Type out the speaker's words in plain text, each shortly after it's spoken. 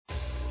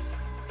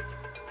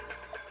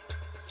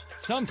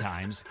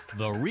Sometimes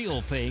the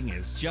real thing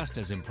is just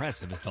as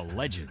impressive as the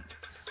legend.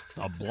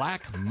 The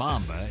black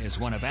mamba is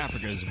one of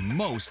Africa's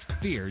most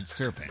feared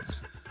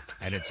serpents.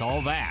 And it's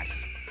all that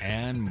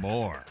and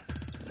more.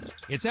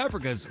 It's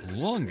Africa's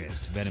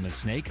longest venomous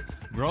snake,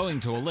 growing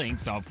to a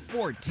length of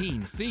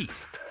 14 feet.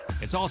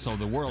 It's also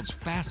the world's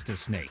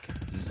fastest snake,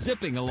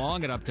 zipping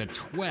along at up to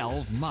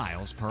 12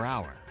 miles per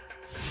hour.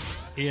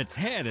 Its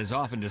head is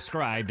often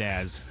described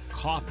as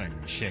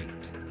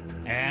coffin-shaped.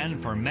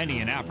 And for many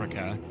in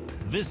Africa,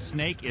 this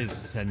snake is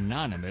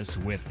synonymous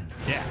with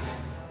death.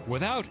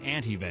 Without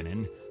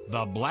antivenin,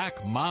 the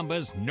black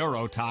mamba's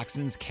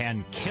neurotoxins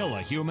can kill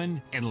a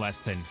human in less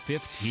than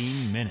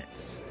 15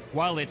 minutes.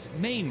 While its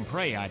main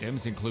prey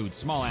items include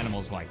small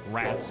animals like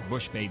rats,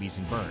 bush babies,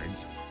 and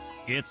birds,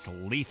 its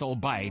lethal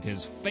bite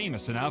is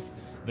famous enough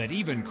that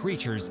even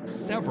creatures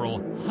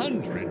several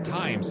hundred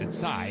times its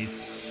size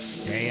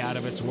stay out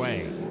of its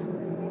way.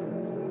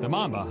 The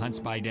mamba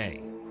hunts by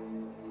day.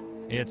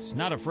 It's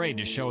not afraid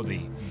to show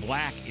the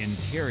black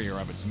interior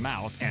of its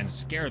mouth and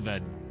scare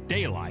the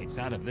daylights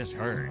out of this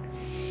herd.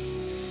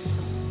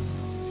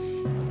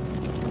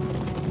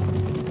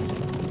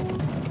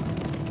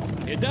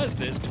 It does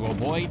this to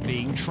avoid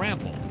being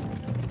trampled.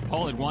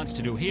 All it wants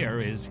to do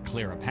here is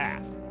clear a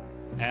path.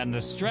 And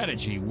the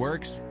strategy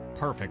works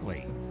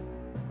perfectly.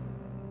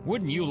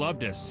 Wouldn't you love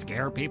to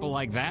scare people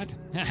like that?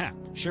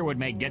 Sure would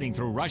make getting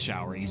through rush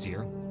hour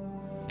easier.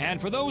 And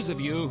for those of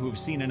you who've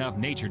seen enough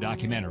nature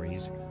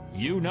documentaries,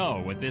 you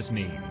know what this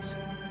means.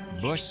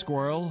 Bush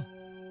squirrel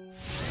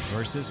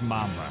versus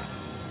mamba.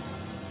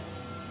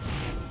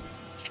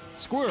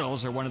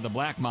 Squirrels are one of the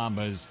black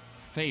mamba's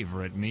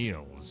favorite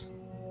meals.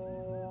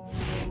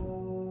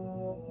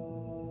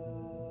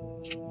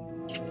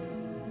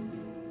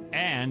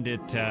 And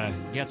it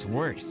gets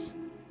worse.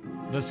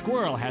 The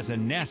squirrel has a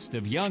nest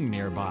of young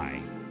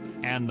nearby,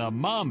 and the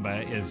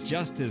mamba is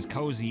just as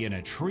cozy in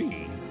a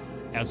tree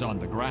as on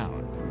the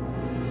ground.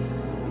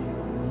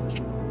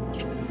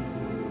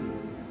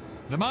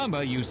 The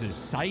mamba uses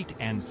sight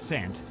and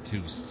scent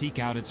to seek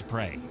out its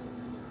prey.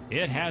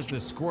 It has the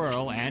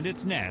squirrel and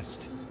its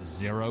nest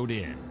zeroed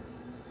in.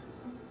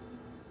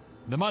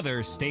 The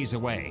mother stays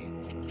away,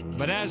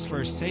 but as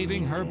for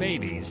saving her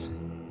babies,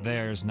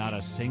 there's not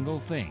a single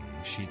thing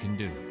she can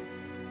do.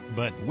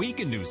 But we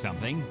can do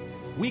something.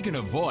 We can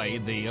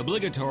avoid the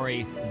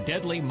obligatory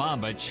deadly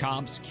mamba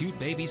chomps cute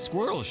baby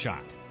squirrel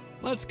shot.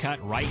 Let's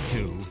cut right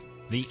to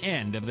the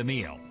end of the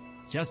meal.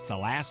 Just the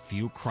last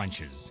few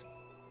crunches.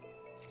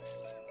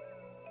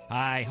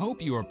 I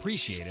hope you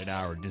appreciated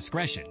our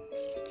discretion.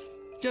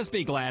 Just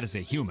be glad as a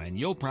human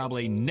you'll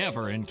probably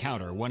never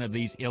encounter one of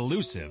these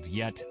elusive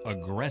yet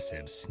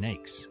aggressive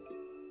snakes.